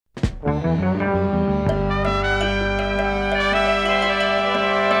All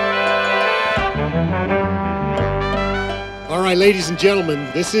right, ladies and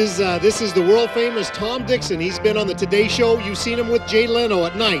gentlemen, this is the world-famous Tom Dixon. He's been on the Today Show. You've seen him with Jay Leno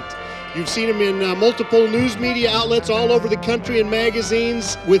at night. You've seen him in multiple news media outlets all over the country and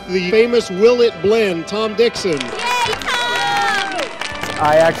magazines with the famous Will It Blend, Tom Dixon. Yay, Tom!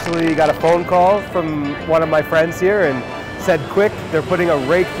 I actually got a phone call from one of my friends here and said, quick, they're putting a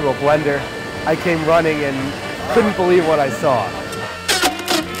rake through a blender. I came running and couldn't believe what I saw.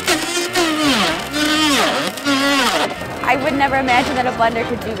 I would never imagine that a blender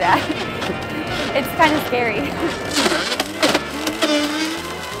could do that. It's kind of scary.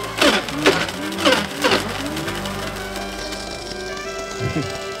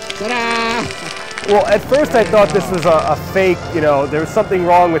 Ta-da! Well, at first I thought this was a fake, you know, there was something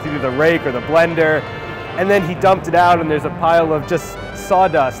wrong with either the rake or the blender, and then he dumped it out and there's a pile of just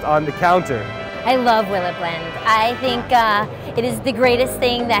sawdust on the counter. I love Will It Blend. I think it is the greatest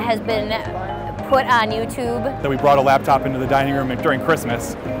thing that has been put on YouTube. That we brought a laptop into the dining room during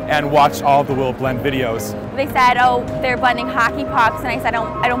Christmas and watched all of the Will It Blend videos. They said, oh, they're blending hockey pucks, and I said,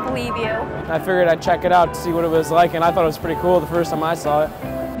 I don't believe you. I figured I'd check it out to see what it was like, and I thought it was pretty cool the first time I saw it.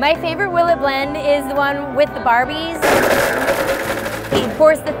 My favorite Will It Blend is the one with the Barbies. He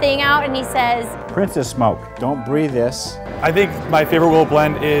pours the thing out and he says, Princess smoke, don't breathe this. I think my favorite Will It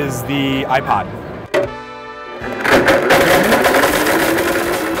Blend is the iPod.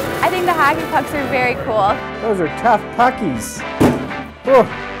 I think the hockey pucks are very cool. Those are tough puckies. Oh,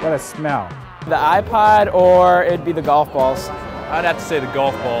 what a smell. The iPod, or it'd be the golf balls. I'd have to say the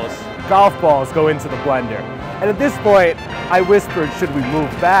golf balls. Golf balls go into the blender. And at this point, I whispered, should we move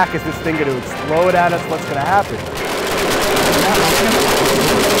back? Is this thing going to explode at us? What's going to happen?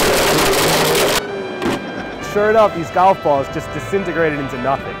 Sure enough, these golf balls just disintegrated into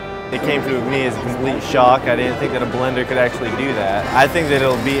nothing. It came to me as a complete shock. I didn't think that a blender could actually do that. I think that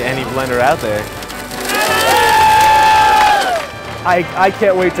it'll beat any blender out there. I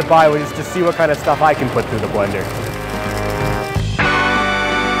can't wait to buy one just to see what kind of stuff I can put through the blender.